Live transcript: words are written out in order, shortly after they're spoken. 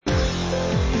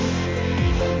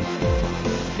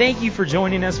Thank you for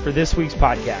joining us for this week's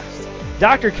podcast.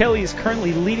 Dr. Kelly is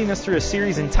currently leading us through a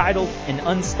series entitled An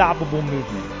Unstoppable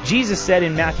Movement. Jesus said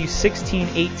in Matthew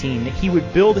 16:18 that he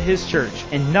would build his church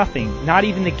and nothing, not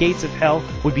even the gates of hell,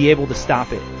 would be able to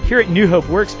stop it. Here at New Hope,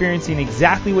 we're experiencing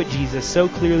exactly what Jesus so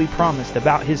clearly promised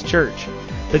about his church.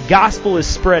 The gospel is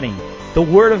spreading. The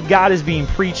word of God is being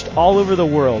preached all over the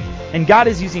world, and God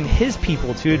is using his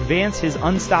people to advance his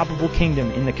unstoppable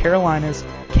kingdom in the Carolinas,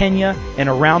 Kenya, and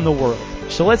around the world.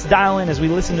 So let's dial in as we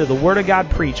listen to the Word of God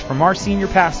preached from our senior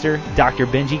pastor, Dr.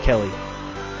 Benji Kelly.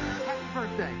 Happy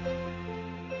birthday.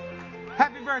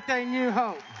 Happy birthday, New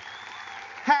Hope.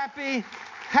 Happy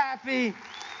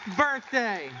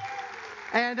birthday.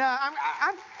 And I'm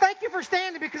thank you for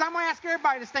standing, because I'm going to ask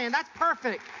everybody to stand. That's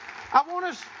perfect. I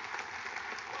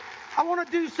want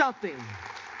to do something.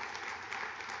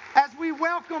 As we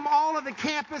welcome all of the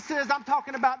campuses, I'm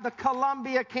talking about the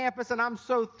Columbia campus, and I'm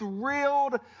so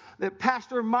thrilled that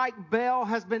Pastor Mike Bell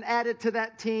has been added to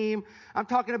that team. I'm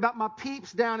talking about my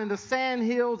peeps down in the Sand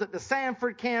Hills at the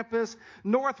Sanford campus.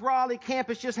 North Raleigh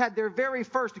campus just had their very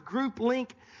first group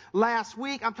link last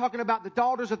week. I'm talking about the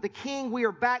Daughters of the King. We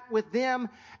are back with them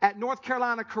at North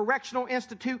Carolina Correctional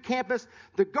Institute campus,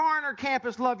 the Garner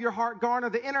campus, Love Your Heart Garner,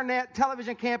 the Internet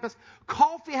Television campus,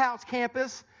 Coffee House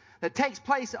campus, that takes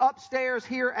place upstairs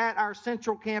here at our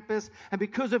central campus. And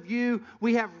because of you,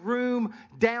 we have room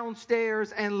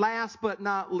downstairs. And last but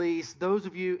not least, those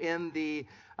of you in the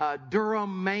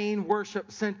Durham Main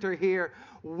Worship Center here,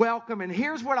 welcome. And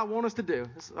here's what I want us to do.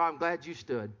 I'm glad you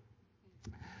stood.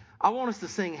 I want us to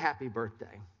sing Happy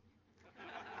Birthday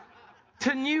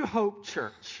to New Hope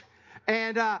Church.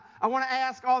 And I want to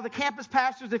ask all the campus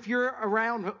pastors, if you're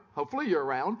around, hopefully you're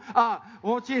around,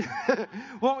 want you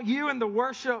and the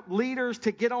worship leaders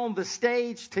to get on the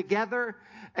stage together.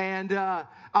 And I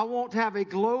want to have a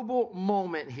global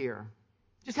moment here.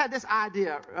 Just had this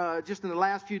idea just in the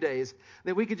last few days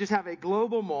that we could just have a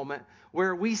global moment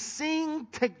where we sing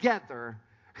together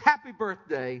Happy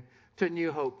Birthday to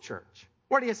New Hope Church.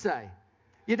 What do you say?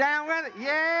 You down with it?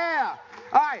 Yeah.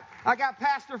 All right. I got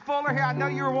Pastor Fuller here. I know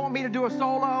you were wanting me to do a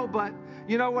solo, but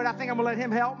you know what? I think I'm going to let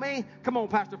him help me. Come on,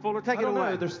 Pastor Fuller. Take it away.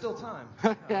 Know. There's still time.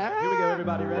 Here we go,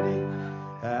 everybody. Ready?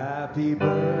 Happy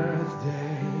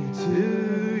birthday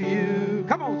to you.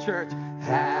 Come on, church.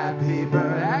 Happy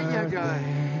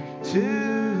birthday to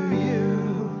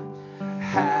you.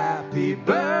 Happy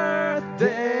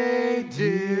birthday,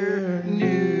 dear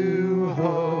New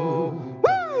Hope.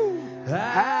 Woo!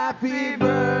 Happy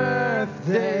birthday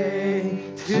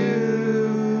to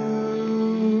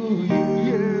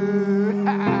you.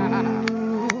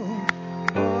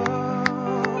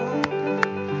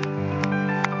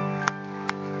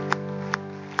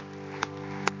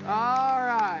 All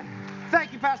right.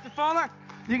 Thank you, Pastor Fuller.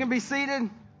 You can be seated.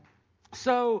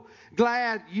 So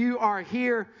glad you are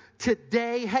here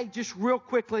today. Hey, just real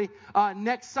quickly,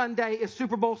 next Sunday is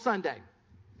Super Bowl Sunday.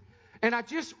 And I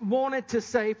just wanted to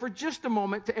say for just a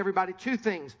moment to everybody two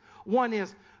things. One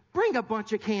is, bring a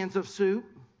bunch of cans of soup.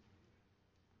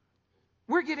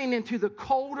 We're getting into the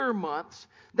colder months.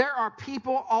 There are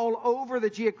people all over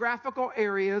the geographical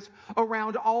areas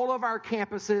around all of our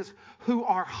campuses who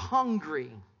are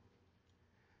hungry.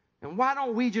 And why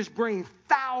don't we just bring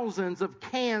thousands of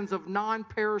cans of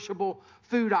non-perishable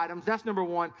food items? That's number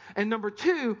one. And number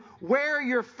two, wear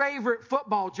your favorite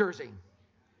football jersey.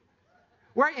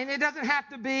 And it doesn't have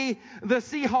to be the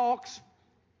Seahawks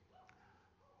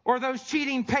or those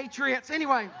cheating Patriots.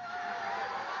 Anyway.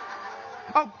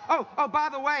 Oh, by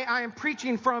the way, I am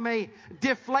preaching from a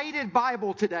deflated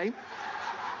Bible today.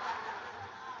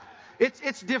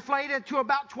 It's deflated to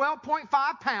about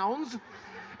 12.5 pounds,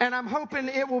 and I'm hoping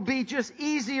it will be just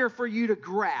easier for you to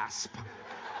grasp.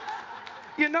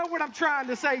 You know what I'm trying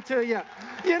to say to you.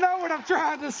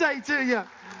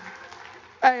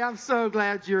 Hey, I'm so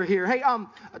glad you're here. Hey,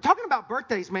 talking about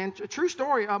birthdays, man, true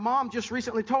story. Mom just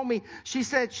recently told me, she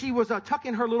said she was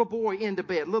tucking her little boy into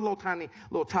bed, little old tiny,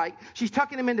 little tight. She's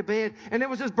tucking him into bed, and it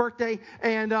was his birthday,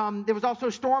 and it was also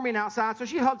storming outside. So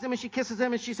she hugs him and she kisses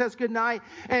him and she says goodnight.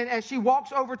 And as she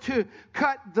walks over to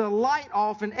cut the light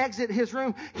off and exit his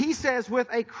room, he says with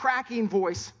a cracking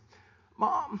voice,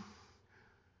 "Mom,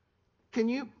 can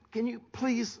you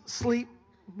please sleep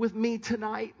with me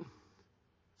tonight?"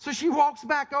 So she walks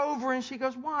back over and she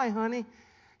goes, "Why, honey?"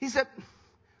 He said,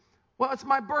 "Well, it's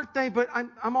my birthday, but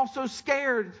I'm also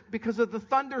scared because of the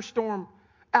thunderstorm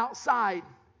outside."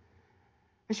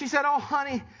 And she said, "Oh,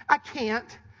 honey, I can't.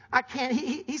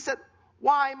 He said,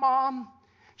 "Why, Mom?"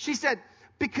 She said,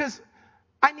 "Because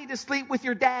I need to sleep with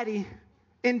your daddy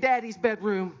in Daddy's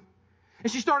bedroom."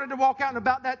 And she started to walk out, and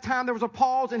about that time there was a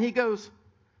pause, and he goes,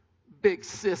 "Big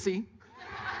sissy."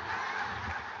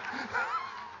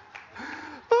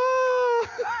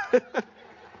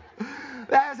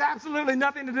 That has absolutely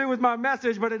nothing to do with my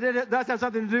message, but it does have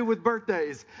something to do with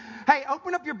birthdays. Hey,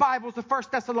 open up your Bibles to 1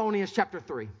 Thessalonians chapter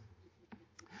 3.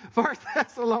 1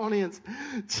 Thessalonians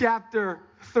chapter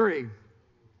 3.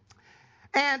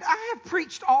 And I have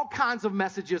preached all kinds of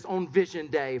messages on Vision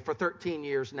Day for 13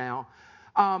 years now.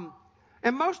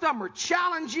 And most of them are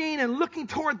challenging and looking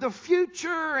toward the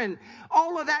future and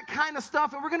all of that kind of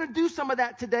stuff. And we're going to do some of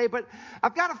that today, but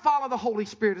I've got to follow the Holy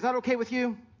Spirit. Is that okay with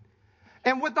you?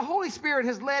 And what the Holy Spirit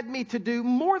has led me to do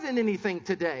more than anything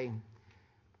today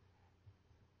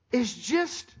is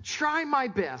just try my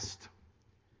best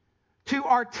to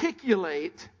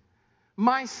articulate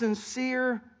my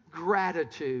sincere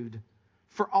gratitude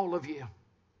for all of you.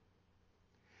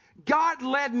 God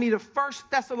led me to 1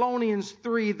 Thessalonians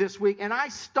 3 this week, and I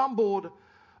stumbled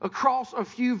across a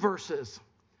few verses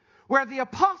where the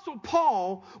Apostle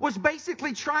Paul was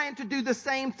basically trying to do the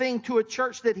same thing to a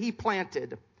church that he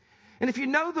planted. And if you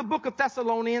know the book of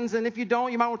Thessalonians, and if you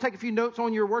don't, you might want to take a few notes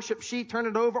on your worship sheet, turn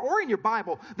it over, or in your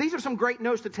Bible. These are some great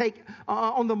notes to take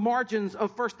on the margins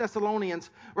of 1 Thessalonians,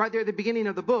 right there at the beginning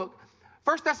of the book.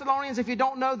 1 Thessalonians, if you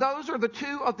don't know, those are the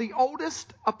two of the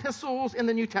oldest epistles in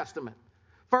the New Testament.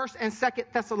 1 and 2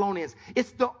 Thessalonians.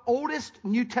 It's the oldest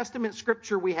New Testament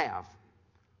scripture we have.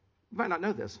 You might not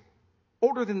know this.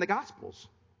 Older than the Gospels.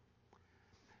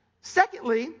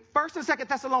 Secondly, 1 and 2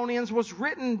 Thessalonians was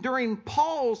written during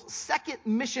Paul's second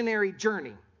missionary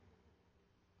journey.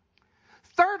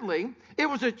 Thirdly, it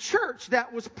was a church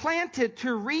that was planted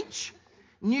to reach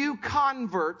new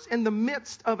converts in the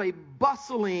midst of a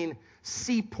bustling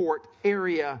seaport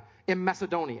area in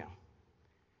Macedonia.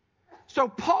 So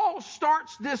Paul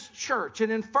starts this church,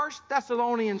 and in 1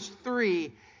 Thessalonians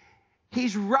 3,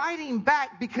 he's writing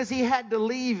back because he had to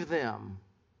leave them.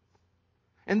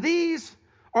 And these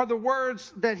are the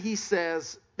words that he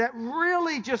says that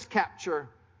really just capture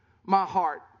my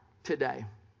heart today.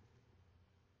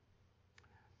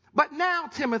 But now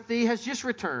Timothy has just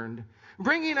returned,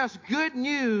 bringing us good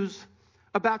news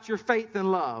about your faith and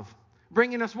love.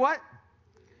 Bringing us what?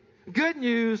 Good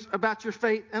news about your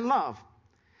faith and love.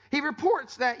 He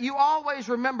reports that you always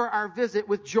remember our visit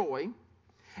with joy,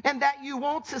 and that you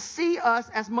want to see us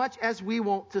as much as we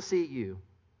want to see you.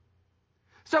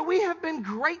 So we have been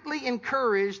greatly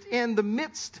encouraged in the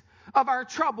midst of our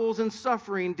troubles and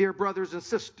suffering, dear brothers and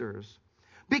sisters,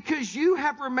 because you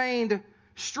have remained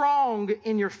strong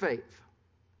in your faith.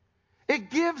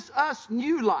 It gives us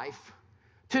new life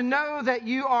to know that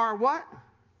you are what?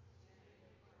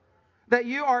 That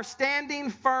you are standing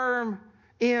firm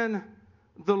in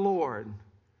the Lord.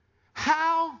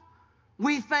 How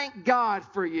we thank God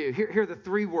for you. Here are the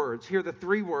three words. Here are the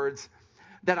three words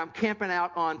that I'm camping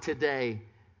out on today.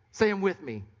 Say them with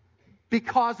me.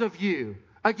 Because of you.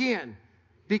 Again,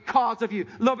 because of you.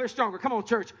 A little bit stronger. Come on,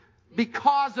 church.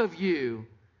 Because of you,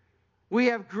 we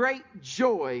have great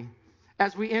joy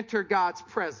as we enter God's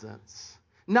presence.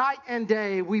 Night and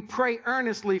day, we pray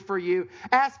earnestly for you,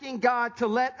 asking God to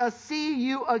let us see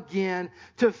you again,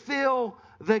 to fill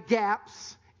the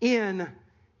gaps in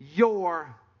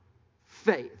your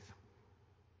faith.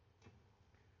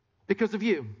 Because of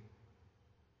you.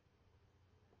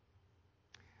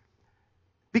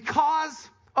 Because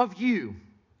of you.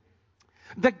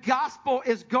 The gospel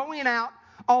is going out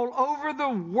all over the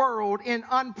world in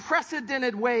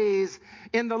unprecedented ways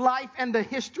in the life and the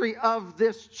history of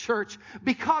this church.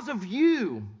 Because of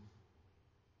you.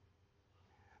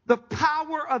 The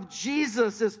power of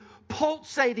Jesus is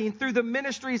pulsating through the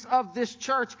ministries of this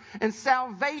church, and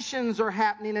salvations are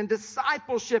happening, and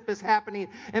discipleship is happening,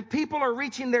 and people are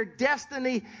reaching their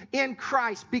destiny in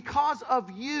Christ because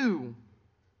of you.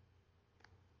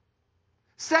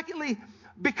 Secondly,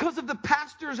 because of the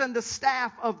pastors and the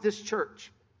staff of this church.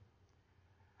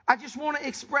 I just want to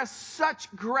express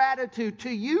such gratitude to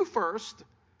you first.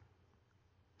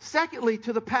 Secondly,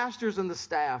 to the pastors and the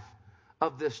staff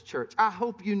of this church. I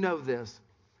hope you know this,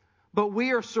 but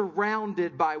we are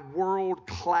surrounded by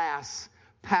world-class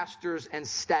pastors and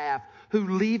staff who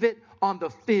leave it on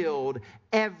the field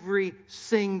every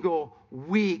single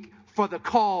week for the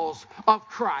cause of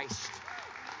Christ.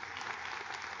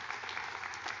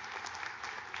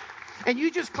 And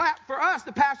you just clap for us,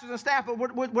 the pastors and staff, but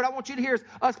what I want you to hear is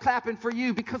us clapping for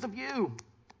you because of you.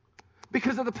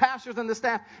 Because of the pastors and the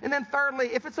staff. And then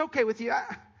thirdly, if it's okay with you,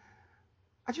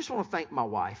 I just want to thank my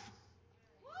wife.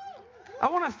 I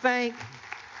want to thank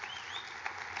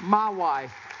my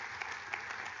wife,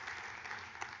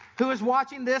 who is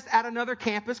watching this at another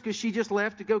campus because she just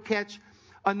left to go catch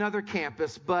another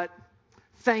campus. But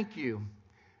thank you,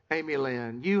 Amy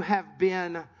Lynn. You have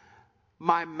been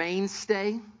my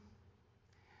mainstay.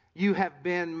 You have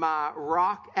been my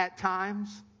rock at times.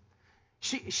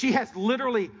 She has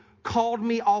literally called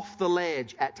me off the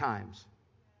ledge at times.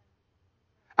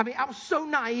 I mean, I was so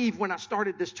naive when I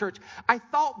started this church. I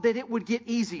thought that it would get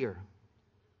easier.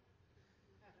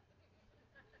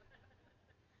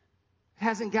 It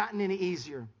hasn't gotten any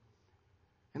easier.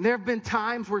 And there have been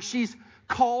times where she's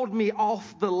called me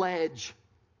off the ledge.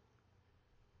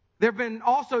 There have been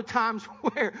also times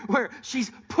where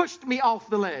she's pushed me off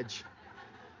the ledge.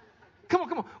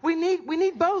 Come on. We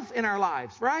need both in our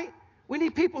lives, right? We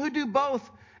need people who do both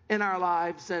in our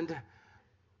lives. And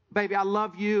baby, I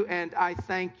love you, and I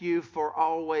thank you for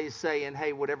always saying,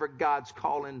 hey, whatever God's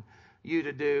calling you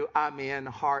to do, I'm in,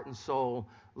 heart and soul.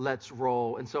 Let's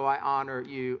roll. And so I honor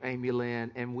you, Amy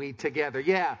Lynn, and we together.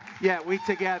 Yeah, we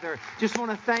together. Just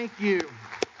want to thank you.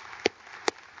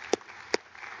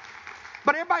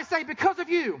 But everybody say, because of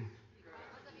you.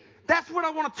 That's what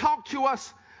I want to talk to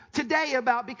us today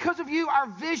about. Because of you, our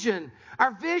vision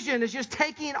is just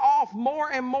taking off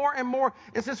more and more and more.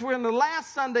 And since we're in the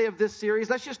last Sunday of this series,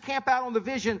 let's just camp out on the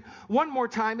vision one more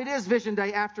time. It is Vision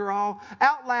Day after all.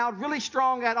 Out loud, really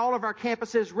strong at all of our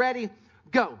campuses. Ready?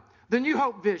 Go. The New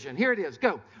Hope vision. Here it is.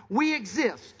 Go. We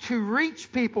exist to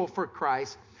reach people for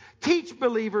Christ, teach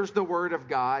believers the Word of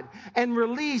God, and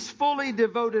release fully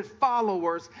devoted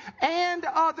followers and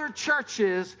other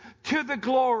churches to the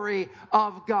glory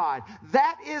of God.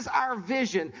 That is our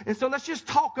vision. And so let's just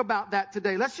talk about that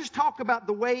today. Let's just talk about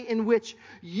the way in which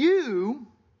you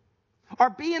are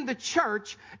being the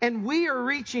church and we are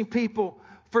reaching people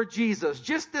for Jesus.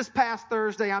 Just this past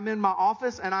Thursday, I'm in my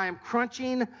office and I am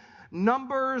crunching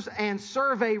numbers and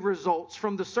survey results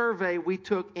from the survey we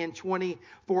took in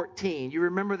 2014. You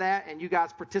remember that? And you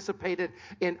guys participated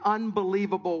in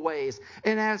unbelievable ways.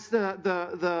 And as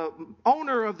the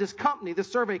owner of this company, the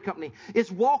survey company, is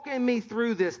walking me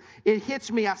through this, it hits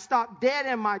me. I stop dead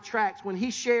in my tracks when he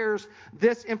shares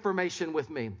this information with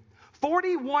me.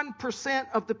 41%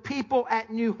 of the people at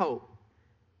New Hope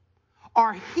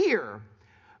are here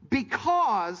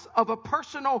because of a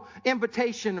personal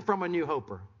invitation from a New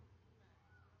Hoper.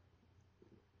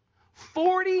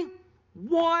 41%.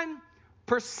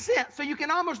 So you can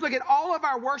almost look at all of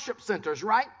our worship centers,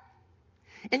 right?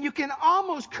 And you can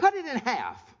almost cut it in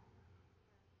half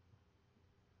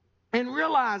and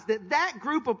realize that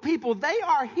group of people, they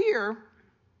are here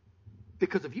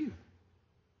because of you.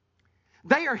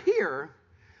 They are here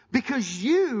because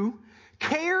you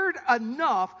cared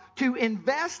enough to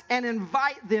invest and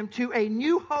invite them to a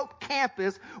New Hope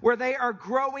campus where they are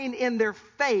growing in their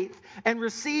faith and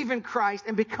receiving Christ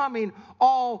and becoming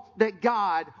all that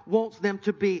God wants them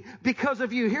to be because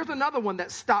of you. Here's another one that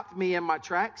stopped me in my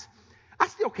tracks. I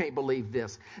still can't believe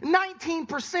this.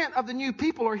 19% of the new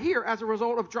people are here as a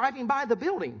result of driving by the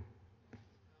building.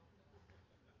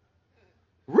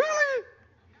 Really?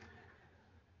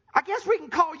 I guess we can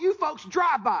call you folks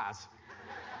drive-bys.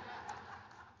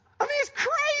 I mean, it's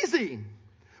crazy.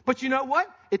 But you know what?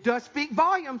 It does speak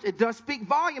volumes. It does speak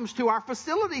volumes to our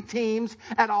facility teams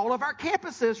at all of our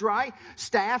campuses, right?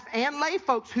 Staff and lay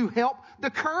folks who help the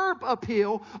curb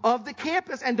appeal of the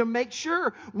campus and to make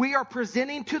sure we are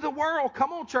presenting to the world,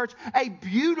 come on, church, a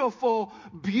beautiful,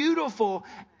 beautiful,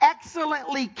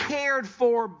 excellently cared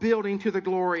for building to the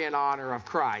glory and honor of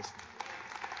Christ.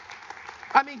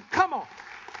 I mean, come on.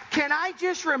 Can I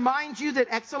just remind you that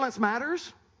excellence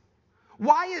matters?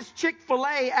 Why is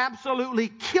Chick-fil-A absolutely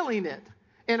killing it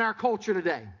in our culture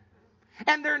today?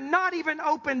 And they're not even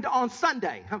opened on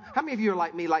Sunday. How many of you are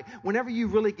like me? Like, whenever you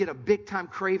really get a big-time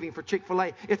craving for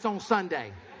Chick-fil-A, it's on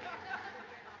Sunday.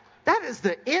 That is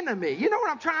the enemy. You know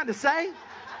what I'm trying to say?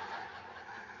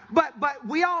 But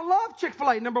we all love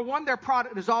Chick-fil-A. Number one, their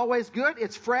product is always good.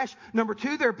 It's fresh. Number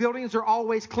two, their buildings are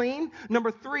always clean. Number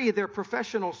three, their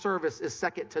professional service is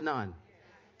second to none.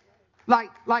 Like,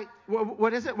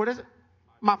 what is it? What is it?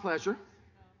 My pleasure.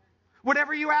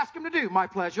 Whatever you ask them to do, my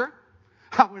pleasure.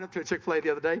 I went up to a Chick-fil-A the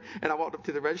other day, and I walked up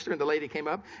to the register, and the lady came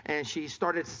up, and she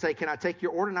started to say, can I take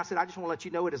your order? And I said, I just want to let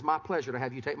you know it is my pleasure to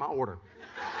have you take my order.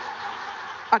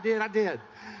 I did.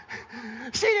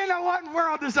 She didn't know what in the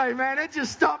world to say, man. It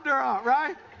just stumped her up,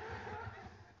 right?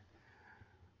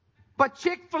 But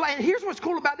Chick-fil-A, and here's what's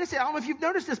cool about this. I don't know if you've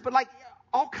noticed this, but like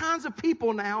all kinds of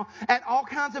people now at all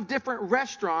kinds of different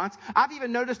restaurants. I've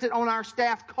even noticed it on our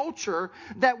staff culture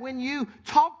that when you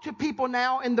talk to people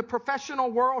now in the professional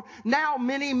world, now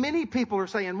many, many people are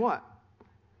saying what?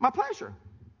 My pleasure.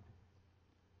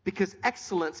 Because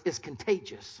excellence is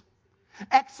contagious.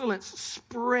 Excellence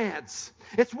spreads.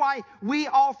 It's why we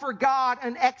offer God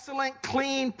an excellent,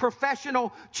 clean,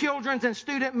 professional children's and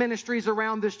student ministries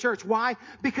around this church. Why?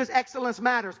 Because excellence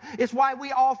matters. It's why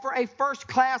we offer a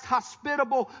first-class,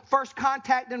 hospitable, first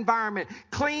contact environment,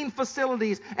 clean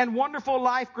facilities, and wonderful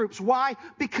life groups. Why?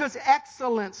 Because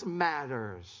excellence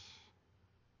matters.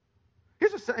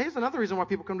 Here's another reason why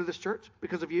people come to this church,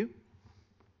 because of you.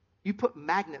 You put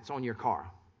magnets on your car.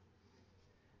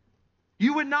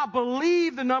 You would not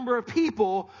believe the number of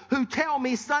people who tell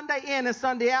me Sunday in and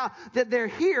Sunday out that they're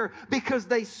here because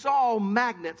they saw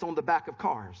magnets on the back of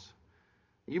cars.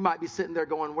 You might be sitting there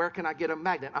going, where can I get a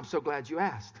magnet? I'm so glad you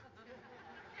asked.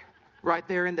 Right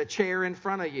there in the chair in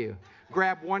front of you.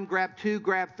 Grab one, grab two,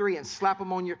 grab three, and slap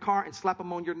them on your car and slap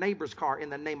them on your neighbor's car in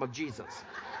the name of Jesus.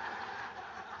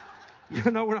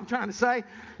 You know what I'm trying to say?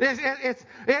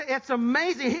 It's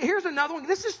amazing. Here's another one.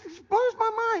 This just blows my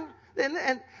mind.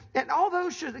 And all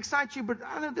those should excite you, but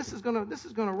I know this is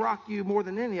gonna rock you more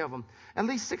than any of them. At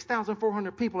least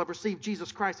 6,400 people have received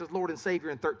Jesus Christ as Lord and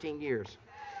Savior in 13 years.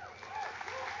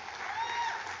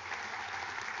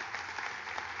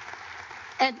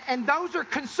 And those are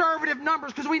conservative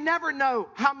numbers because we never know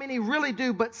how many really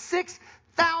do, but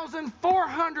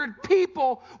 6,400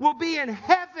 people will be in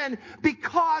heaven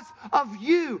because of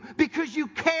you, because you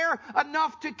care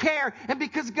enough to care, and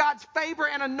because God's favor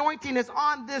and anointing is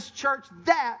on this church.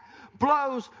 That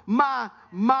blows my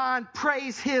mind.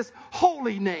 Praise His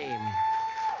holy name.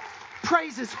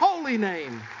 Praise His holy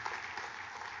name.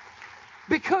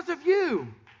 Because of you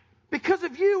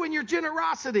and your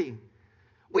generosity.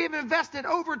 We have invested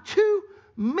over $2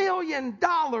 million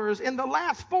in the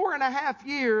last 4.5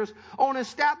 years on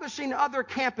establishing other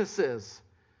campuses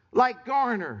like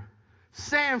Garner,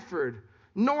 Sanford,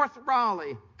 North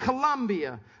Raleigh,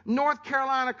 Columbia, North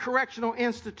Carolina Correctional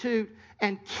Institute,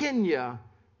 and Kenya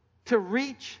to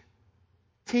reach,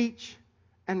 teach,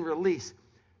 and release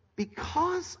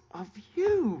because of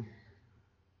you.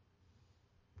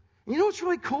 You know what's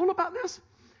really cool about this?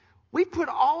 We put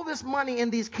all this money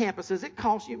in these campuses. It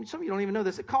costs you, some of you don't even know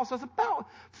this, it costs us about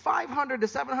 $500,000 to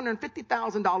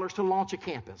 $750,000 to launch a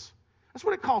campus. That's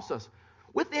what it costs us.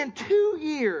 Within 2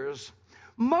 years,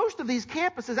 most of these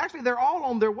campuses, actually they're all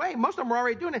on their way. Most of them are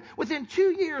already doing it. Within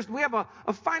 2 years, we have a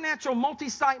financial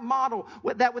multi-site model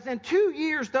that within 2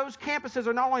 years, those campuses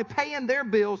are not only paying their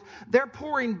bills, they're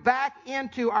pouring back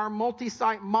into our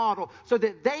multi-site model so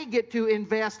that they get to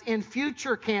invest in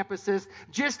future campuses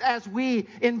just as we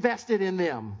invested in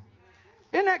them.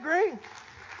 Isn't that great?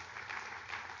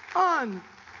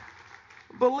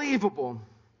 Unbelievable.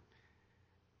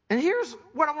 And here's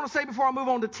what I want to say before I move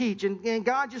on to teach. And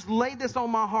God just laid this on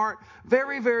my heart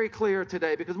very, very clear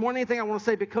today. Because more than anything, I want to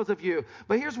say because of you.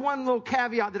 But here's one little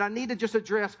caveat that I need to just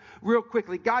address real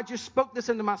quickly. God just spoke this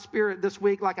into my spirit this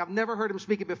week like I've never heard Him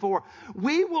speak it before.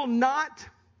 We will not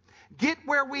get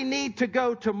where we need to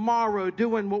go tomorrow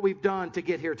doing what we've done to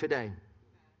get here today.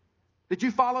 Did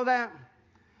you follow that?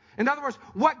 In other words,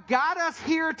 what got us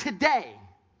here today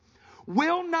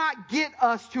will not get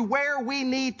us to where we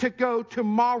need to go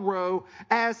tomorrow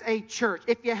as a church.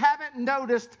 If you haven't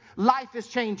noticed, life is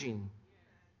changing.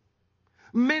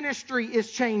 Ministry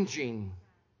is changing.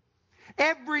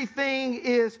 Everything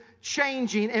is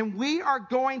changing, and we are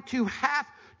going to have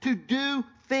to do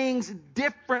things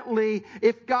differently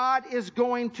if God is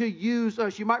going to use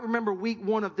us. You might remember week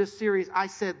 1 of this series, I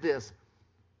said this.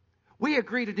 We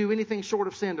agree to do anything short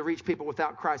of sin to reach people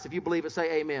without Christ. If you believe it,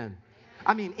 say amen.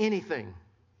 I mean anything.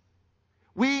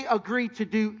 We agree to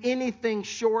do anything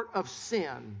short of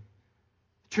sin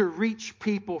to reach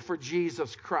people for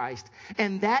Jesus Christ.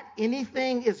 And that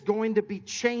anything is going to be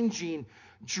changing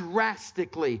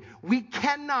drastically. We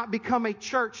cannot become a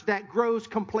church that grows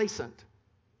complacent.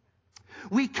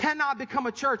 We cannot become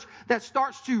a church that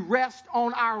starts to rest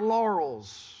on our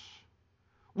laurels.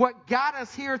 What got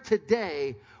us here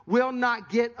today will not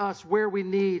get us where we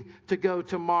need to go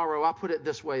tomorrow. I'll put it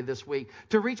this way this week.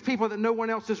 To reach people that no one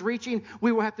else is reaching,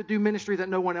 we will have to do ministry that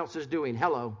no one else is doing.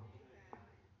 Hello.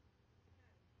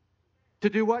 To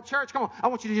do what, church? Come on. I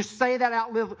want you to just say that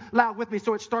out loud with me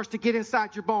so it starts to get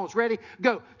inside your bones. Ready?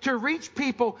 Go. To reach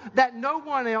people that no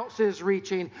one else is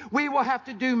reaching, we will have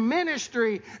to do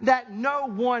ministry that no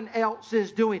one else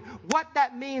is doing. What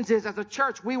that means is, as a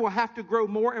church, we will have to grow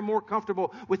more and more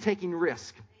comfortable with taking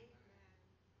risk.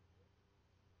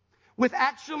 With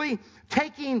actually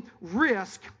taking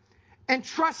risk and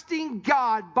trusting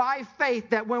God by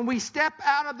faith that when we step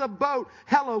out of the boat,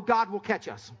 hello, God will catch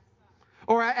us.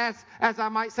 Or as I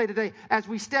might say today, as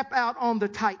we step out on the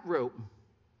tightrope,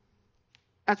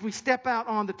 as we step out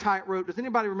on the tightrope, does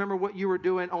anybody remember what you were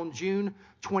doing on June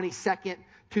 22nd,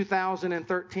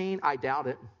 2013? I doubt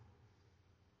it.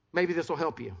 Maybe this will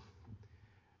help you.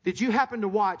 Did you happen to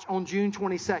watch on June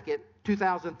 22nd,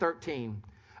 2013,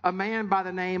 a man by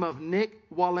the name of Nik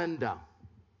Wallenda?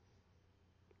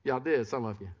 Y'all did, some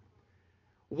of you.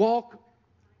 Walk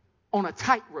on a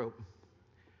tightrope,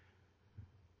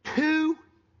 2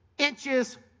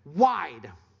 inches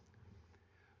wide,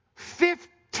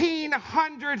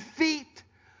 1,500 feet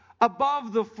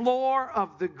above the floor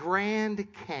of the Grand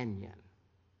Canyon.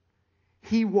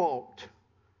 He walked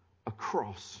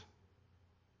across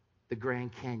the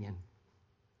Grand Canyon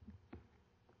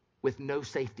with no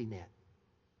safety net.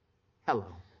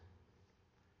 Hello.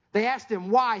 They asked him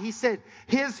why. He said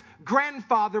his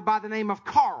grandfather by the name of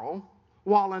Carl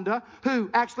Wallenda, who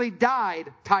actually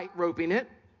died tightroping it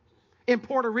in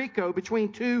Puerto Rico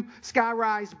between 2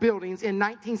 sky-rise buildings in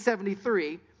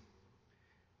 1973,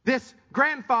 this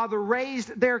grandfather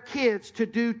raised their kids to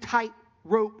do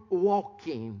tightrope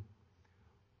walking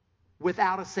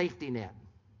without a safety net.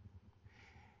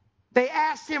 They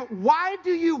asked him, why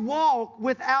do you walk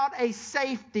without a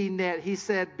safety net? He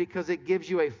said, because it gives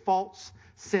you a false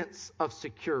sense of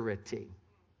security.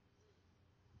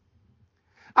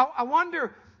 I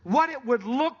wonder what it would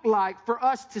look like for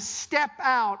us to step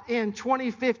out in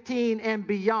 2015 and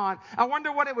beyond. I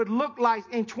wonder what it would look like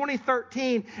in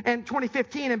 2013 and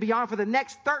 2015 and beyond for the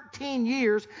next 13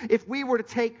 years if we were to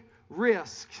take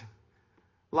risks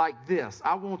like this.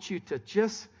 I want you to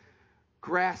just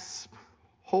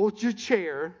hold your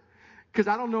chair, because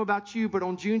I don't know about you, but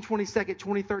on June 22nd,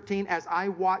 2013, as I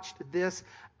watched this,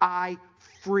 I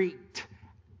freaked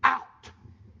out.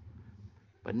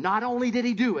 But not only did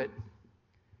he do it,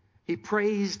 he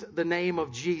praised the name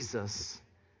of Jesus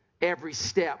every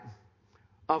step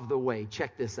of the way.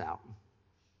 Check this out.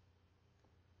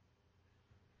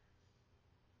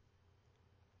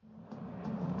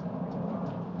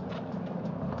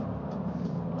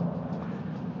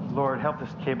 Lord, help this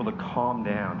cable to calm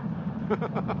down.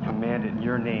 Command it in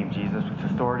your name, Jesus, with the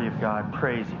authority of God.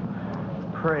 Praise you.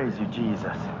 Praise you,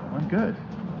 Jesus. I'm good.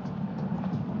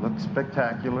 Looks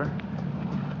spectacular.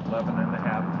 11 and a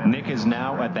half minutes. Nick is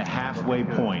now at the halfway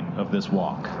point of this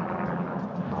walk.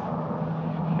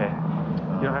 Okay.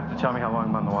 You don't have to tell me how long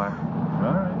I'm on the wire.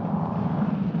 All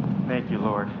right. Thank you,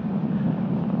 Lord.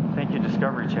 Thank you,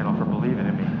 Discovery Channel, for believing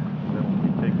in me. Then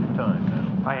you take your time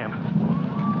now. I am.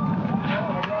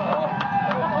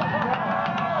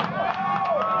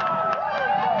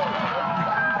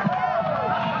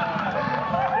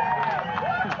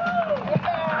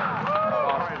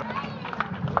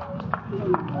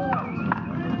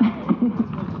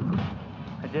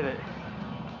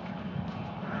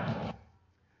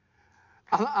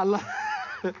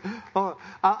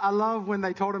 I love when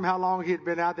they told him how long he had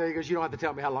been out there. He goes, you don't have to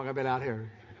tell me how long I've been out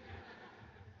here.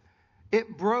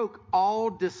 It broke all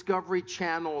Discovery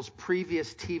Channel's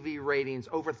previous TV ratings.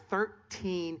 Over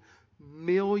 13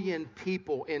 million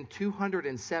people in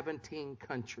 217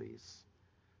 countries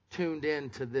tuned in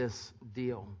to this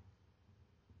deal.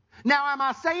 Now, am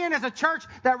I saying as a church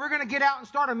that we're going to get out and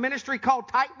start a ministry called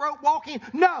Tightrope Walking?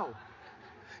 No.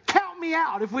 Count me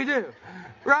out if we do,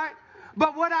 right?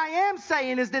 But what I am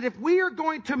saying is that if we are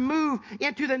going to move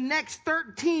into the next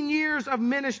 13 years of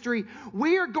ministry,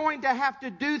 we are going to have to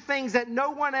do things that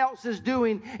no one else is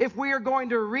doing if we are going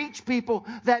to reach people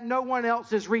that no one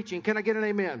else is reaching. Can I get an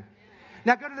amen?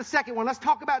 Now go to the second one. Let's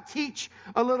talk about teach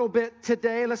a little bit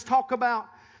today. Let's talk about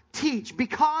teach.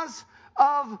 Because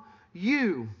of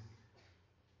you,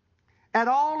 at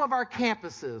all of our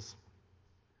campuses,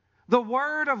 the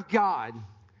Word of God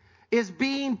is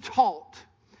being taught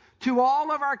to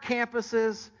all of our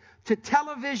campuses, to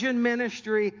television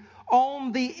ministry,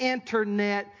 on the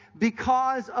internet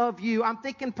because of you. I'm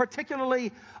thinking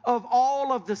particularly of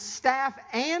all of the staff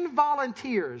and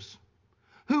volunteers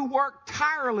who work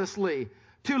tirelessly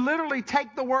to literally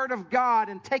take the Word of God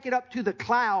and take it up to the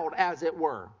cloud, as it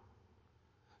were,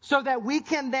 so that we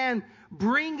can then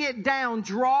bring it down,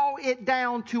 draw it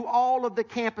down to all of the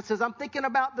campuses. I'm thinking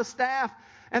about the staff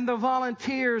and the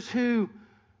volunteers who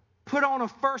put on a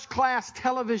first-class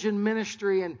television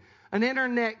ministry and an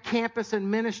internet campus and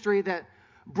ministry that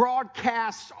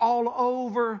broadcasts all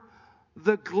over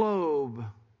the globe.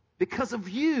 Because of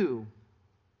you,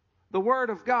 the Word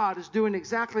of God is doing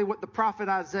exactly what the prophet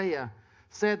Isaiah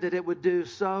said that it would do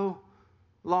so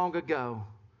long ago.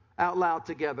 Out loud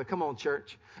together. Come on,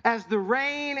 church. As the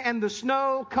rain and the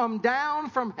snow come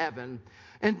down from heaven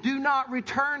and do not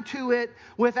return to it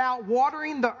without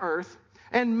watering the earth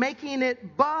and making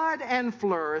it bud and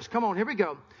flourish. Come on, here we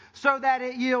go. So that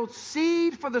it yields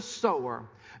seed for the sower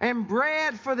and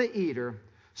bread for the eater,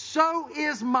 so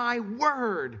is my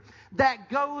word that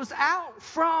goes out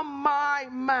from my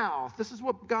mouth. This is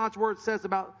what God's word says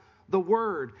about the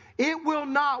word. It will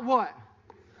not what?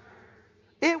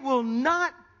 It will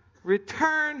not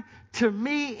return to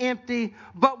me empty,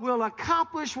 but will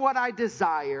accomplish what I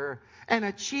desire and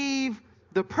achieve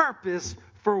the purpose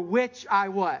for which I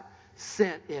what?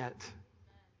 Sent it.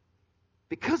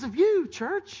 Because of you,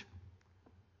 church.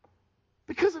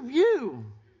 Because of you.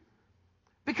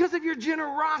 Because of your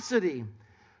generosity.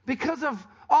 Because of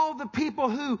all the people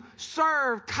who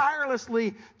serve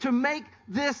tirelessly to make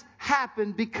this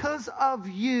happen. Because of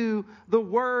you, the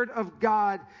Word of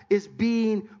God is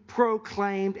being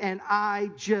proclaimed. And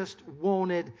I just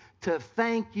wanted to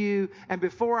thank you. And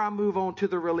before I move on to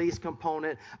the release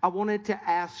component, I wanted to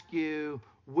ask you,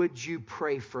 would you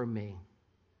pray for me?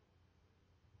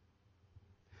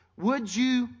 Would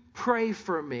you pray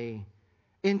for me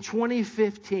in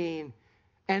 2015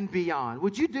 and beyond?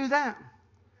 Would you do that?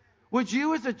 Would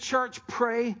you as a church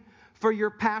pray for your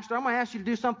pastor? I'm going to ask you to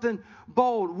do something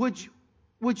bold.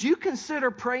 Would you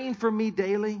consider praying for me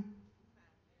daily?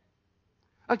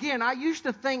 Again, I used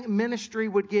to think ministry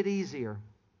would get easier.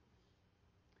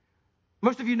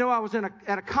 Most of you know I was at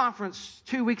a conference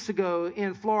 2 weeks ago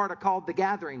in Florida called The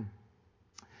Gathering.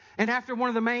 And after one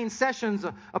of the main sessions,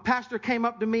 a pastor came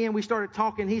up to me and we started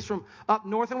talking. He's from up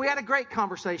north, and we had a great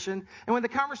conversation. And when the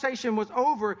conversation was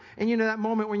over, and you know that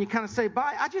moment when you kind of say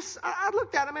bye, I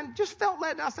looked at him and just felt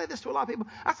led. And I say this to a lot of people.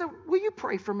 I said, will you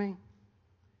pray for me?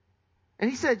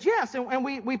 And he said, yes. And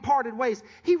we parted ways.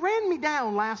 He ran me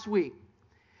down last week.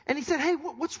 And he said, hey,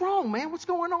 what's wrong, man? What's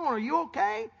going on? Are you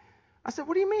okay? I said,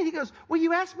 what do you mean? He goes, well,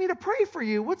 you asked me to pray for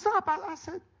you. What's up? I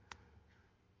said,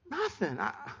 nothing.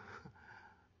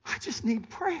 I just need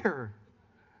prayer.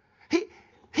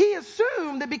 He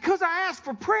assumed that because I asked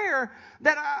for prayer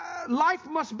that life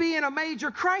must be in a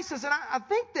major crisis. And I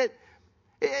think that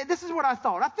this is what I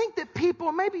thought. I think that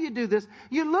people, maybe you do this,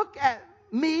 you look at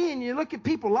me and you look at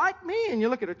people like me and you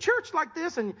look at a church like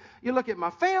this and you look at my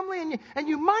family and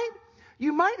you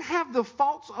might have the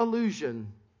false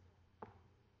illusion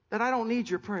that I don't need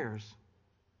your prayers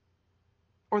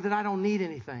or that I don't need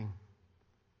anything.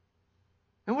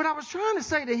 And what I was trying to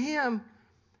say to him,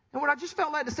 and what I just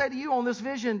felt led to say to you on this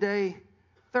Vision Day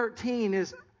 13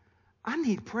 is, I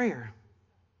need prayer.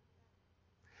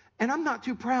 And I'm not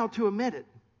too proud to admit it.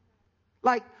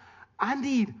 Like, I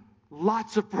need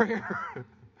lots of prayer.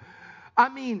 I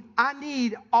mean, I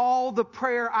need all the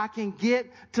prayer I can get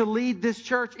to lead this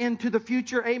church into the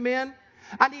future. Amen.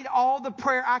 I need all the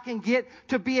prayer I can get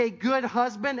to be a good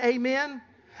husband. Amen.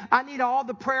 I need all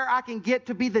the prayer I can get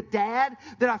to be the dad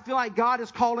that I feel like God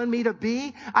is calling me to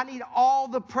be. I need all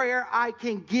the prayer I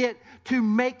can get to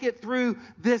make it through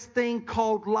this thing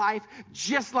called life,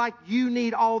 just like you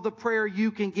need all the prayer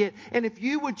you can get. And if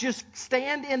you would just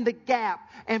stand in the gap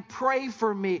and pray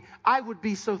for me, I would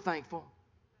be so thankful.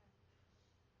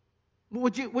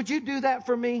 Would you do that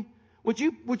for me? Would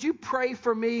you pray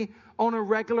for me on a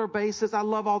regular basis? I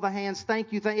love all the hands.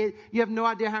 Thank you. You have no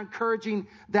idea how encouraging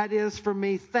that is for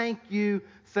me. Thank you.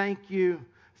 Thank you.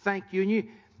 Thank you. And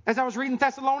as I was reading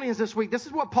Thessalonians this week, this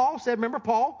is what Paul said. Remember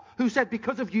Paul, who said,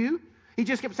 because of you? He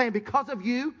just kept saying, because of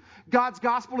you, God's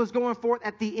gospel is going forth.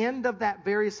 At the end of that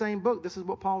very same book, this is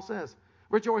what Paul says.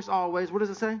 Rejoice always. What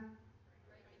does it say?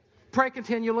 Pray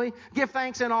continually. Give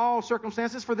thanks in all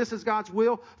circumstances, for this is God's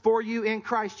will for you in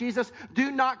Christ Jesus. Do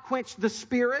not quench the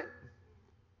Spirit.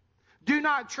 Do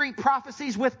not treat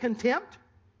prophecies with contempt,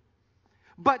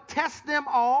 but test them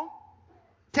all.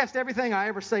 Test everything I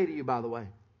ever say to you, by the way.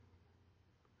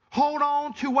 Hold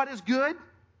on to what is good.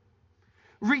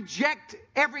 Reject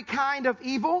every kind of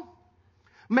evil.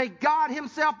 May God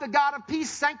himself, the God of peace,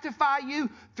 sanctify you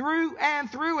through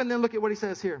and through. And then look at what he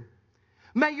says here.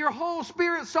 May your whole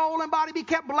spirit, soul, and body be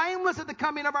kept blameless at the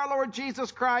coming of our Lord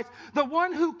Jesus Christ. The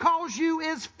one who calls you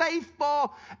is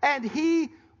faithful, and he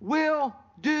will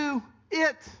do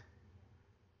it.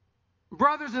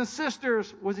 Brothers and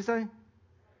sisters, what does he say?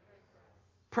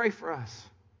 Pray for us.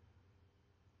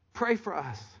 Pray for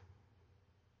us.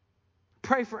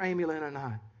 Pray for Amy Lynn and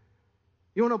I.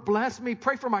 You want to bless me?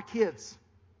 Pray for my kids.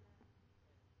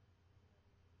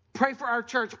 Pray for our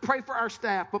church. Pray for our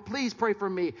staff. But please pray for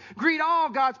me. Greet all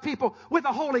God's people with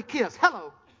a holy kiss.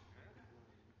 Hello.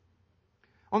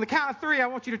 On the count of 3, I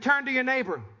want you to turn to your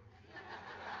neighbor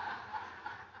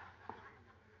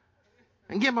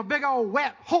and give him a big old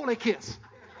wet holy kiss.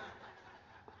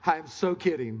 I am so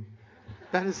kidding.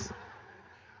 That is,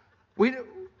 we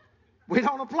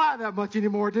don't apply that much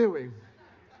anymore, do we?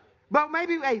 But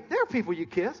maybe, hey, there are people you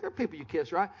kiss. There are people you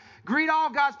kiss, right? Greet all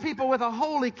God's people with a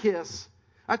holy kiss.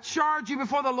 I charge you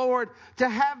before the Lord to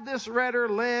have this letter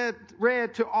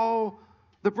read to all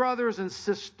the brothers and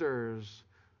sisters.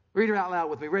 Read it out loud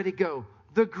with me. Ready, go.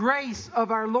 The grace of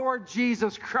our Lord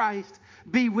Jesus Christ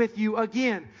be with you.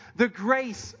 Again, the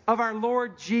grace of our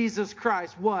Lord Jesus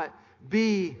Christ, what?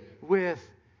 Be with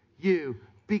you.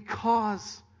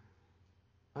 Because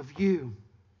of you,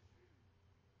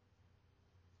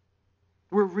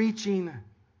 we're reaching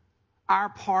our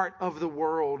part of the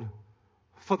world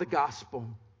for the gospel.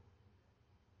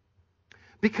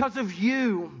 Because of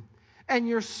you and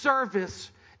your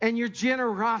service and your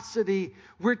generosity,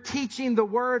 we're teaching the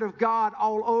Word of God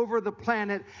all over the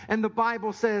planet. And the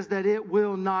Bible says that it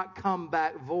will not come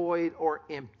back void or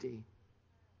empty.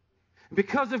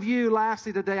 Because of you,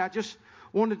 lastly today, I just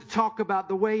wanted to talk about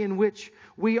the way in which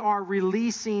we are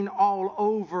releasing all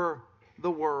over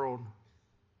the world.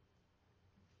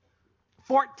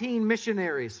 14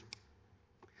 missionaries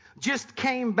just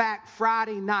came back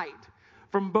Friday night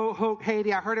from Boholt,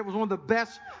 Haiti. I heard it was one of the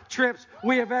best trips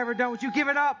we have ever done. Would you give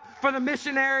it up for the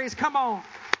missionaries? Come on.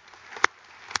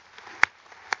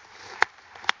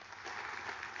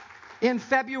 In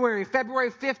February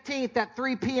 15th at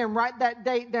 3 p.m., write that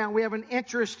date down. We have an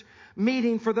interest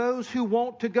meeting for those who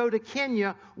want to go to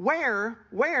Kenya, where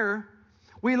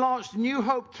we launched New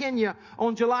Hope Kenya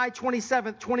on July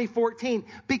 27th, 2014.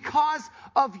 Because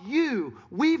of you,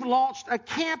 we've launched a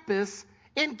campus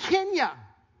in Kenya.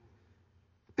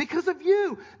 Because of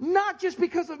you, not just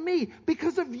because of me,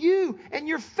 because of you and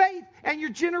your faith and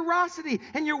your generosity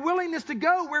and your willingness to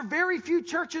go where very few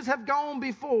churches have gone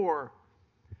before.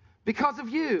 Because of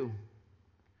you,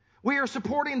 we are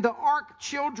supporting the Ark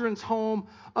Children's Home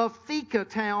of Thika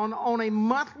Town on a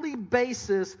monthly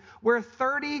basis, where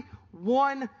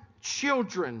 31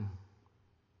 children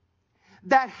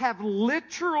that have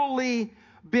literally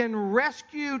been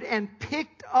rescued and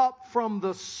picked up from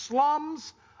the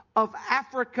slums of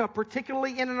Africa,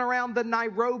 particularly in and around the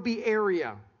Nairobi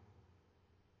area.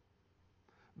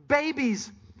 Babies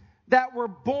that were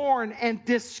born and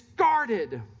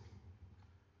discarded,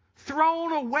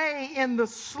 thrown away in the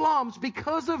slums.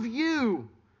 Because of you,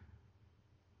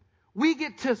 we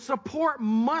get to support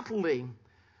monthly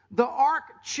the Ark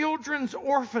Children's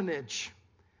Orphanage.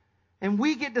 And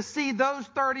we get to see those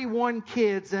 31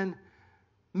 kids and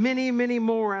many, many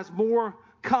more as more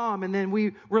come. And then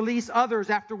we release others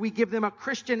after we give them a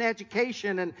Christian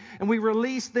education, and we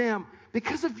release them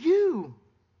because of you.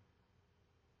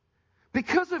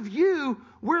 Because of you,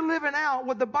 we're living out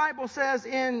what the Bible says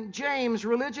in James.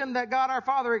 Religion that God our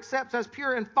Father accepts as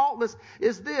pure and faultless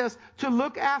is this: to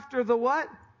look after the what?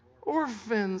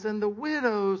 Orphans and the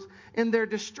widows in their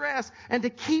distress, and to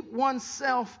keep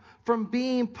oneself from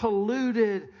being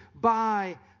polluted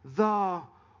by the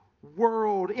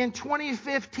world. In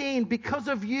 2015, because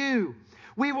of you,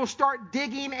 we will start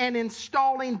digging and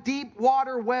installing deep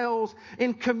water wells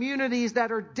in communities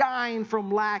that are dying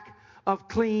from lack of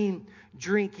clean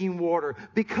drinking water.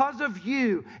 Because of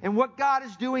you and what God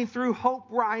is doing through Hope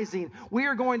Rising, we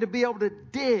are going to be able to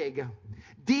dig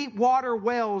deep water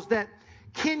wells that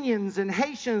Kenyans and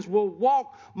Haitians will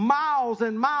walk miles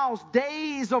and miles,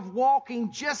 days of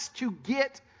walking, just to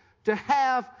get to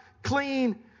have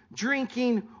clean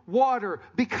drinking water.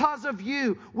 Because of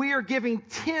you, we are giving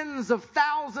tens of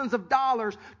thousands of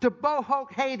dollars to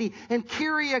Boholt, Haiti and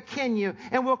Kiria, Kenya,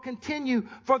 and will continue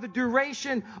for the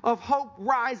duration of Hope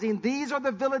Rising. These are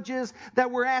the villages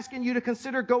that we're asking you to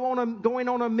consider going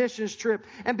on a missions trip.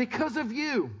 And because of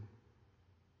you,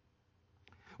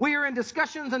 we are in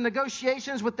discussions and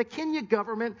negotiations with the Kenya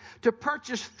government to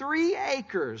purchase 3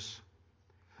 acres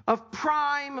of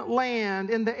prime land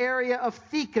in the area of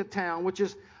Thika Town, which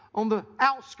is on the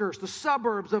outskirts, the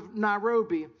suburbs of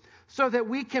Nairobi, so that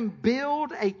we can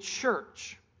build a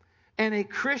church and a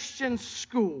Christian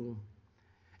school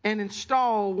and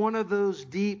install one of those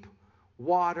deep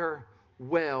water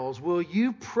wells. Will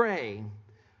you pray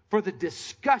for the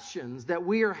discussions that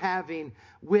we are having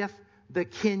with the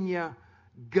Kenya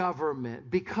government?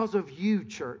 Because of you,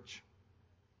 church.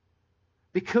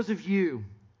 Because of you,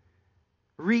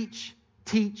 Reach,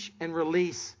 Teach, and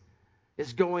Release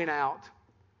is going out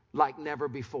like never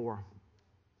before.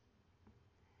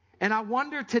 And I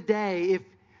wonder today if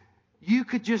you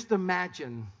could just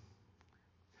imagine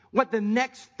what the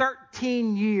next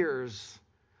 13 years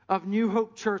of New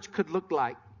Hope Church could look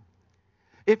like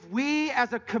if we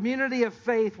as a community of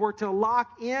faith were to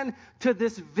lock in to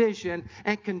this vision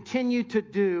and continue to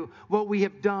do what we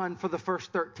have done for the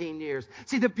first 13 years.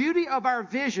 See, the beauty of our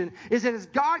vision is that as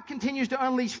God continues to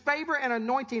unleash favor and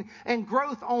anointing and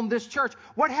growth on this church,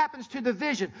 what happens to the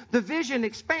vision? The vision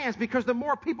expands, because the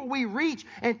more people we reach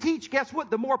and teach, guess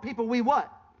what? The more people we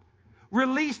what?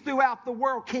 released throughout the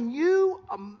world. Can you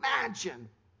imagine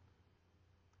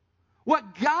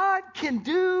what God can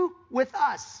do with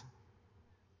us?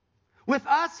 With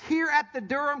us here at the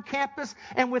Durham campus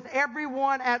and with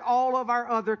everyone at all of our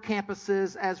other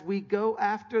campuses as we go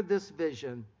after this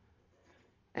vision.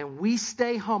 And we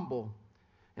stay humble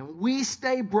and we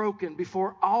stay broken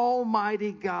before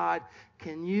Almighty God.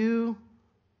 Can you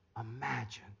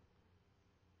imagine?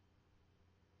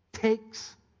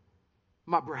 Takes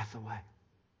my breath away.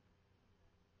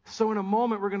 So in a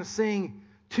moment we're going to sing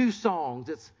 2 songs.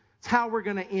 It's how we're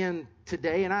going to end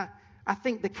today. And I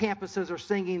think the campuses are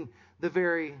singing the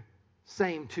very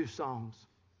same 2 songs.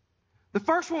 The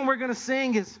first one we're going to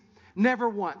sing is Never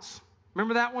Once.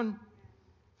 Remember that one?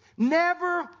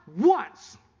 Never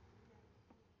once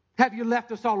have you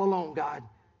left us all alone, God.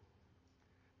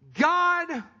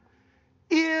 God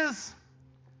is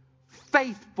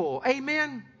faithful.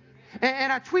 Amen?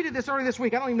 And I tweeted this earlier this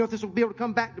week. I don't even know if this will be able to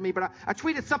come back to me, but I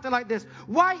tweeted something like this.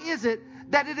 Why is it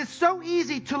that it is so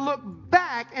easy to look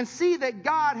back and see that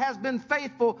God has been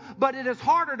faithful, but it is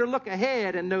harder to look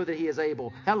ahead and know that He is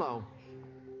able? Hello.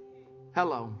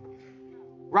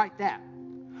 Write that.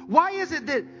 Why is it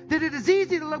that it is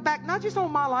easy to look back, not just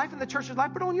on my life and the church's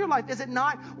life, but on your life? Is it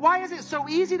not? Why is it so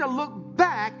easy to look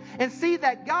back and see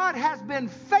that God has been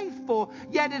faithful,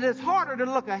 yet it is harder to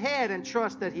look ahead and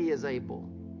trust that He is able?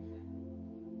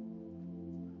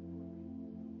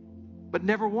 But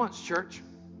never once, church,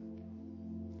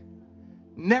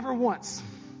 never once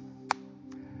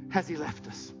has He left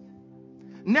us.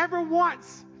 Never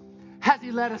once has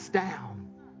He let us down.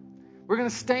 We're going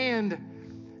to stand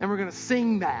and we're going to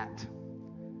sing that.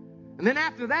 And then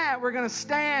after that, we're going to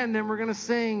stand and we're going to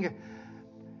sing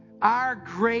Our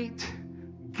Great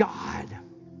God.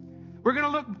 We're going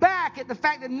to look back at the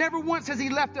fact that never once has He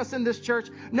left us in this church.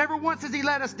 Never once has He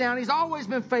let us down. He's always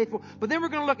been faithful. But then we're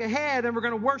going to look ahead and we're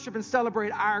going to worship and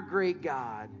celebrate our great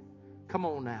God. Come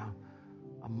on now.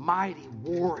 A mighty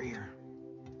warrior.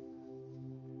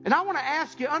 And I want to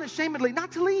ask you unashamedly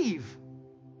not to leave.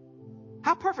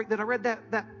 How perfect that I read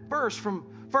that verse from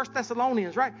 1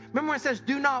 Thessalonians, right? Remember when it says,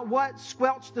 do not what?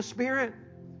 Squelch the Spirit?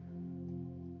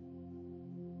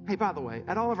 Hey, by the way,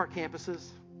 at all of our campuses,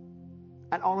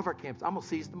 I'm going to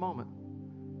seize the moment.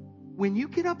 When you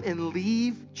get up and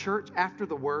leave church after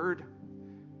the word,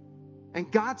 and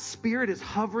God's Spirit is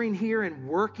hovering here and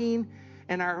working,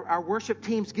 and our worship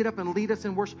teams get up and lead us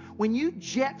in worship, when you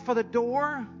jet for the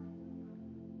door,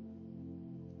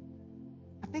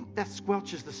 I think that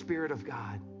squelches the Spirit of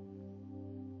God.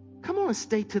 Come on and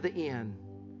stay to the end.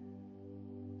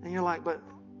 And you're like, but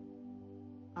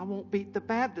I won't beat the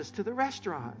Baptist to the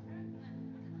restaurant.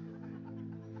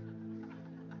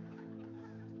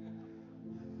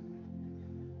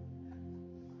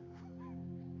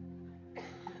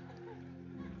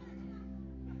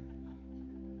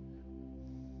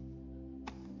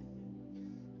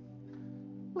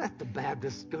 Let the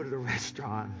Baptists go to the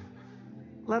restaurant.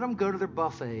 Let them go to their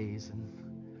buffets. And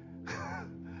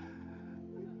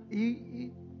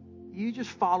you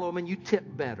just follow them and you tip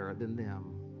better than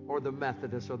them. Or the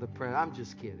Methodists or the prayer. I'm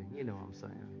just kidding. You know what I'm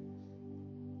saying.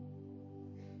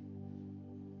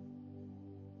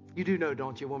 You do know,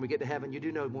 don't you, when we get to heaven,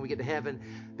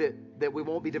 that we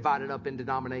won't be divided up in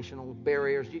denominational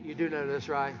barriers. You do know this,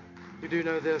 right? You do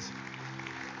know this.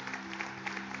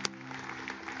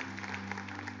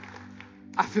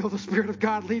 I feel the Spirit of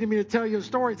God leading me to tell you a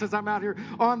story since I'm out here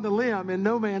on the limb in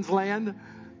no man's land.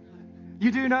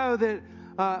 You do know that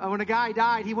when a guy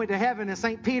died, he went to heaven and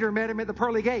St. Peter met him at the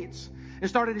pearly gates and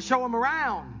started to show him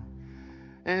around.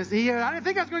 And I didn't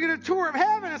think I was going to get a tour of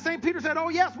heaven. And St. Peter said, oh,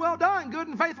 yes, well done, good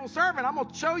and faithful servant. I'm going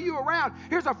to show you around.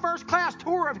 Here's a first-class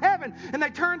tour of heaven. And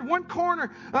they turned one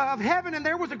corner of heaven, and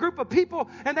there was a group of people,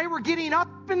 and they were getting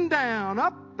up and down,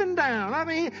 up and down. I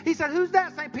mean, he said, who's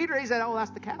that, St. Peter? He said, oh,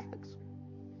 that's the Catholics.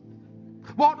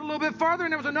 Walked a little bit further,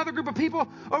 and there was another group of people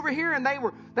over here, and they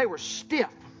were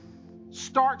stiff.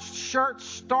 Starched shirts,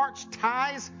 starched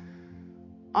ties.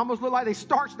 Almost looked like they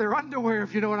starched their underwear,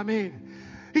 if you know what I mean.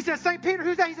 He said, St. Peter,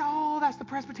 who's that? He said, oh, that's the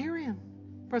Presbyterians.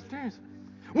 Went a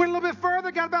little bit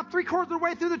further, got about 3/4 of the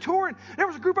way through the tour, and there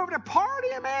was a group over there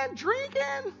partying, man,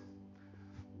 drinking,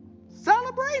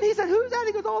 celebrating. He said, who's that?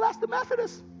 He goes, oh, that's the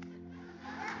Methodists.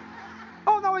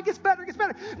 Oh, no, it gets better.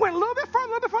 Went a little bit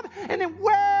further, and then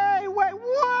way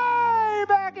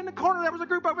back in the corner, there was a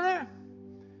group over there.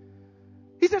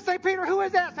 He said, St. Peter, who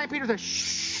is that? St. Peter said,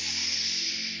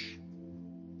 shh.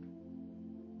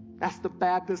 That's the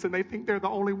Baptists, and they think they're the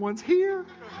only ones here.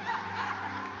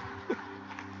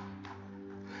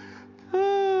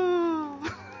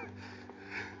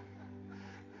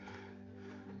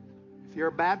 If You're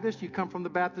a Baptist? You come from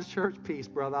the Baptist church? Peace,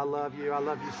 brother. I love you. I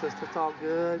love you, sister. It's all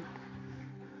good.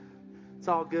 It's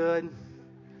all good.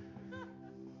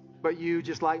 But you,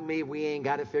 just like me, we ain't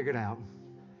got it figured out.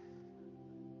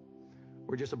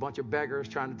 We're just a bunch of beggars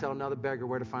trying to tell another beggar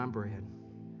where to find bread.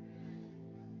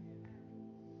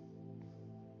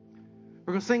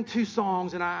 We're going to sing 2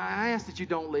 songs, and I ask that you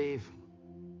don't leave.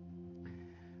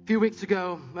 A few weeks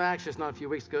ago, well, actually it's not a few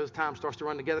weeks ago, as time starts to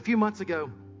run together. A few months ago,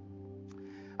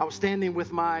 I was standing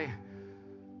with my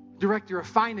director of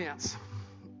finance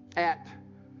at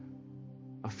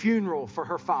a funeral for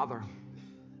her father.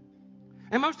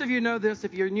 And most of you know this.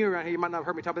 If you're new around here, you might not have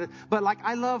heard me talk about this. But like,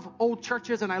 I love old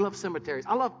churches and I love cemeteries.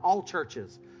 I love all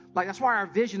churches. Like, that's why our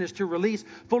vision is to release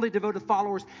fully devoted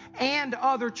followers and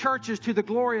other churches to the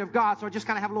glory of God. So I just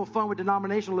kind of have a little fun with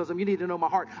denominationalism. You need to know my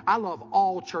heart. I love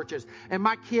all churches. And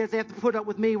my kids, they have to put up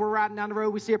with me. We're riding down the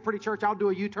road. We see a pretty church. I'll do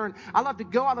a U-turn. I love to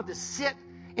go. I love to sit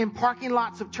in parking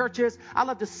lots of churches. I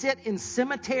love to sit in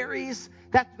cemeteries.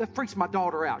 That freaks my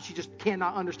daughter out. She just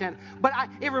cannot understand. But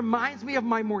it reminds me of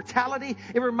my mortality.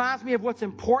 It reminds me of what's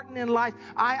important in life.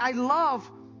 I love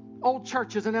old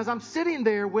churches. And as I'm sitting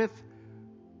there with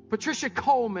Patricia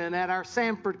Coleman at our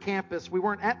Sanford campus. We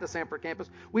weren't at the Sanford campus.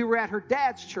 We were at her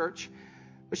dad's church.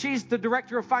 She's the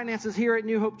director of finances here at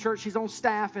New Hope Church. She's on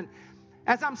staff. And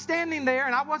as I'm standing there,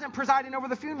 and I wasn't presiding over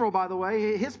the funeral, by the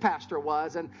way. His pastor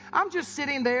was. And I'm just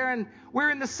sitting there, and we're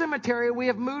in the cemetery. We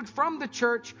have moved from the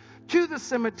church to the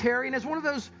cemetery. And it's one of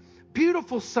those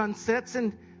beautiful sunsets.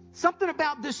 And something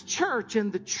about this church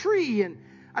and the tree. And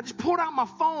I just pulled out my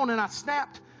phone, and I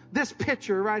snapped this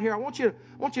picture right here. I want you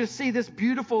to see this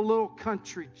beautiful little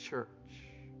country church.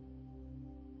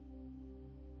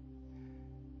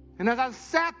 And as I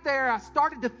sat there, I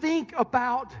started to think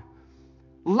about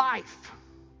life.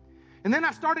 And then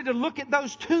I started to look at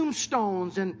those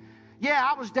tombstones. And yeah,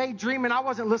 I was daydreaming. I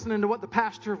wasn't listening to what the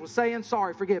pastor was saying.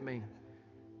 Sorry, forgive me.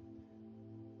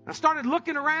 I started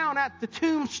looking around at the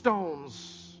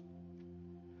tombstones.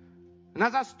 And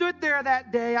as I stood there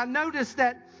that day, I noticed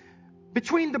that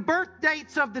between the birth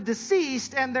dates of the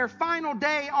deceased and their final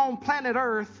day on planet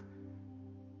Earth,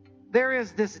 there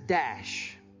is this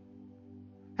dash.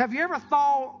 Have you ever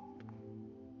thought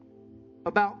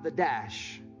about the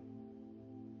dash?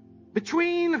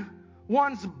 Between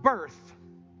one's birth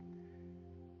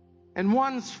and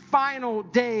one's final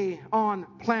day on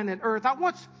planet Earth. I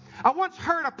once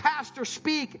heard a pastor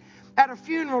speak at a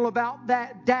funeral about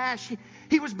that dash.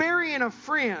 He was burying a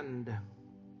friend.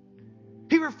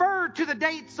 He referred to the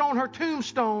dates on her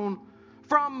tombstone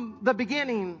from the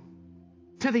beginning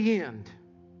to the end.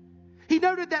 He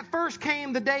noted that first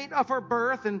came the date of her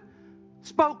birth and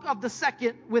spoke of the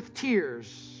second with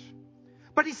tears.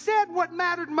 But he said what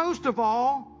mattered most of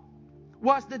all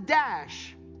was the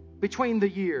dash between the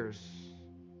years.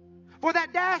 For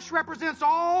that dash represents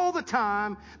all the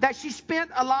time that she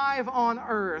spent alive on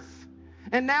earth.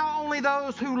 And now only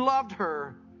those who loved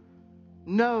her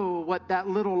know what that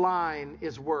little line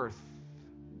is worth.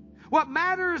 What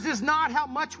matters is not how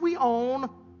much we own,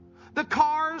 the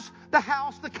cars, the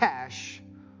house, the cash.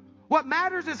 What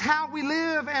matters is how we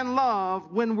live and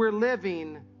love when we're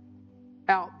living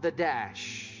out the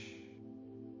dash.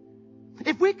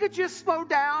 If we could just slow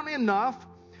down enough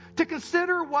to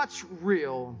consider what's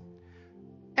real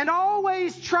and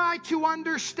always try to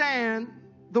understand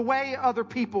the way other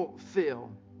people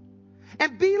feel,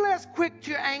 and be less quick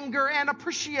to anger and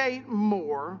appreciate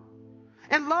more,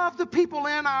 and love the people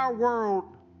in our world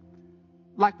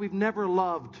like we've never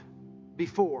loved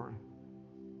before.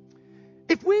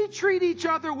 If we treat each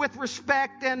other with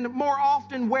respect and more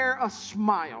often wear a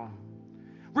smile,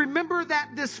 remember that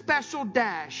this special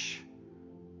dash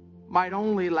might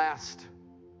only last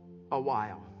a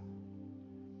while.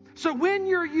 So when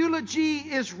your eulogy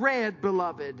is read,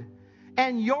 beloved,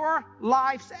 and your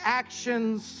life's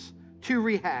actions to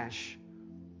rehash,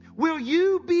 will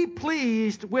you be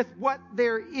pleased with what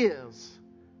there is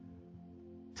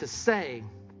to say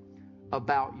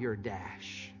about your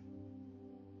dash?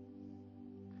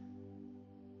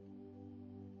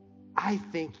 I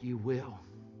think you will.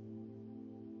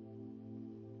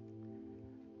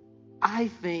 I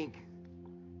think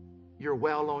you're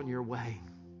well on your way.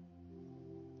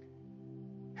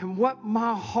 And what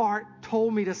my heart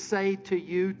told me to say to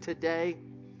you today,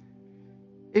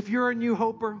 if you're a new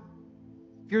hoper,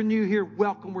 if you're new here,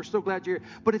 welcome. We're so glad you're here.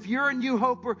 But if you're a new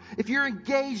hoper, if you're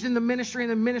engaged in the ministry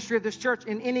and the ministry of this church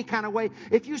in any kind of way,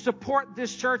 if you support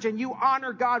this church and you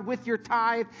honor God with your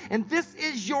tithe, and this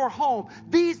is your home,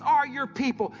 these are your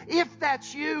people. If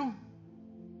that's you,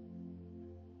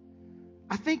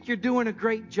 I think you're doing a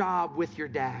great job with your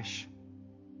dash.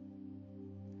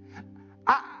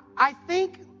 I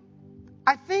think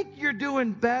you're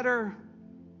doing better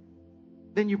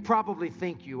than you probably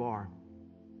think you are.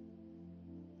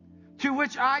 To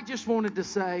which I just wanted to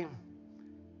say,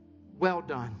 well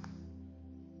done.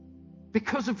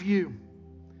 Because of you,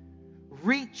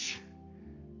 Reach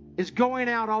is going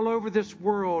out all over this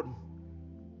world,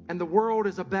 and the world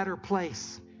is a better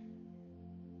place.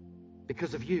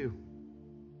 Because of you.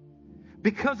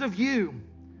 Because of you,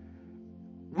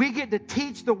 we get to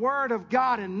teach the Word of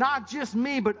God, and not just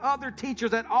me, but other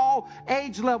teachers at all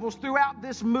age levels throughout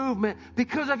this movement.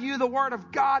 Because of you, the Word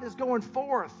of God is going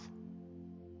forth.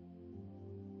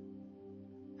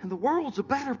 And the world's a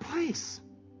better place.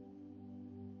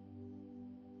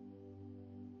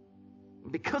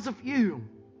 Because of you,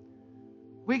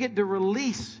 we get to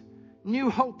release new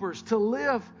hopers to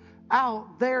live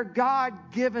out their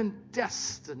God-given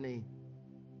destiny.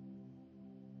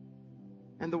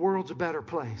 And the world's a better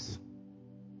place.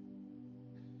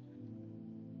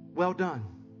 Well done.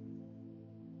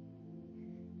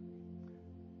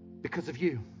 Because of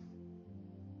you.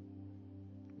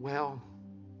 Well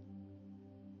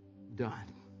done.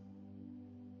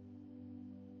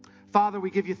 Father, we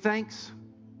give you thanks.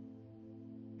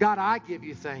 God, I give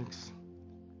you thanks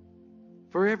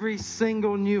for every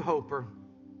single new hoper,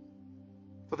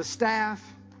 for the staff,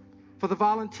 for the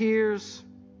volunteers,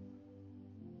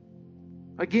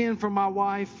 again for my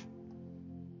wife.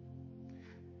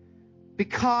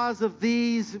 Because of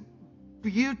these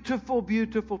beautiful,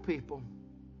 beautiful people,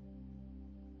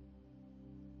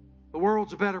 the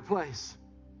world's a better place.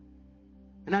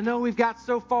 And I know we've got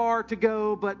so far to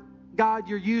go, but God,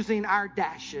 you're using our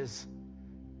dashes.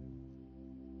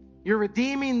 You're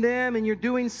redeeming them, and you're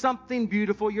doing something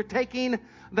beautiful. You're taking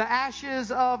the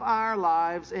ashes of our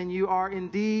lives, and you are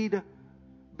indeed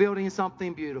building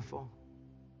something beautiful.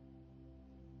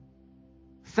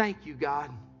 Thank you, God.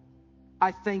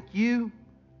 I thank you,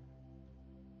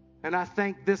 and I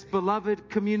thank this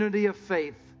beloved community of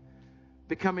faith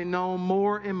becoming known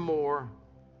more and more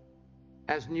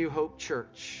as New Hope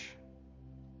Church.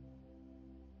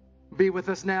 Be with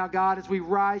us now, God, as we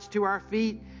rise to our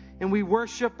feet and we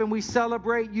worship and we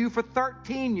celebrate you for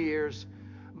 13 years.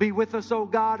 Be with us, oh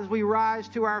God, as we rise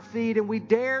to our feet and we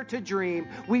dare to dream.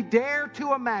 We dare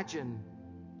to imagine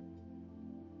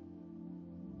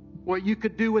what you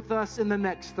could do with us in the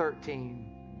next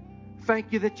 13.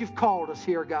 Thank you that you've called us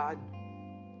here, God.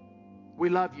 We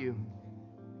love you.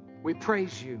 We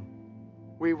praise you.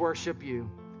 We worship you.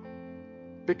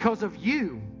 Because of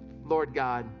you, Lord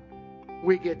God,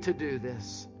 we get to do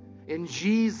this. In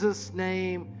Jesus'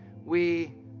 name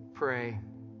we pray.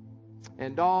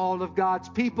 And all of God's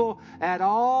people at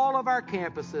all of our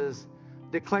campuses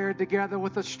declared together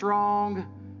with a strong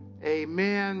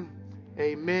amen,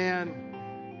 amen,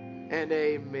 and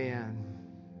amen.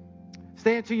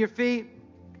 Stand to your feet.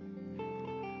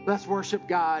 Let's worship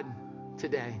God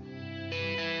today.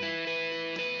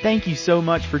 Thank you so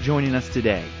much for joining us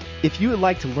today. If you would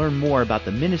like to learn more about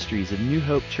the ministries of New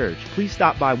Hope Church, please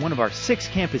stop by one of our 6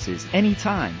 campuses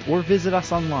anytime or visit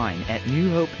us online at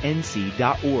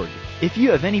newhopenc.org. If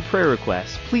you have any prayer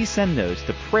requests, please send those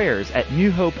to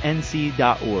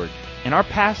prayers@newhopenc.org, and our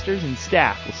pastors and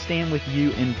staff will stand with you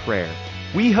in prayer.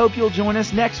 We hope you'll join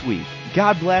us next week.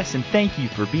 God bless, and thank you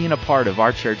for being a part of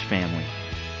our church family.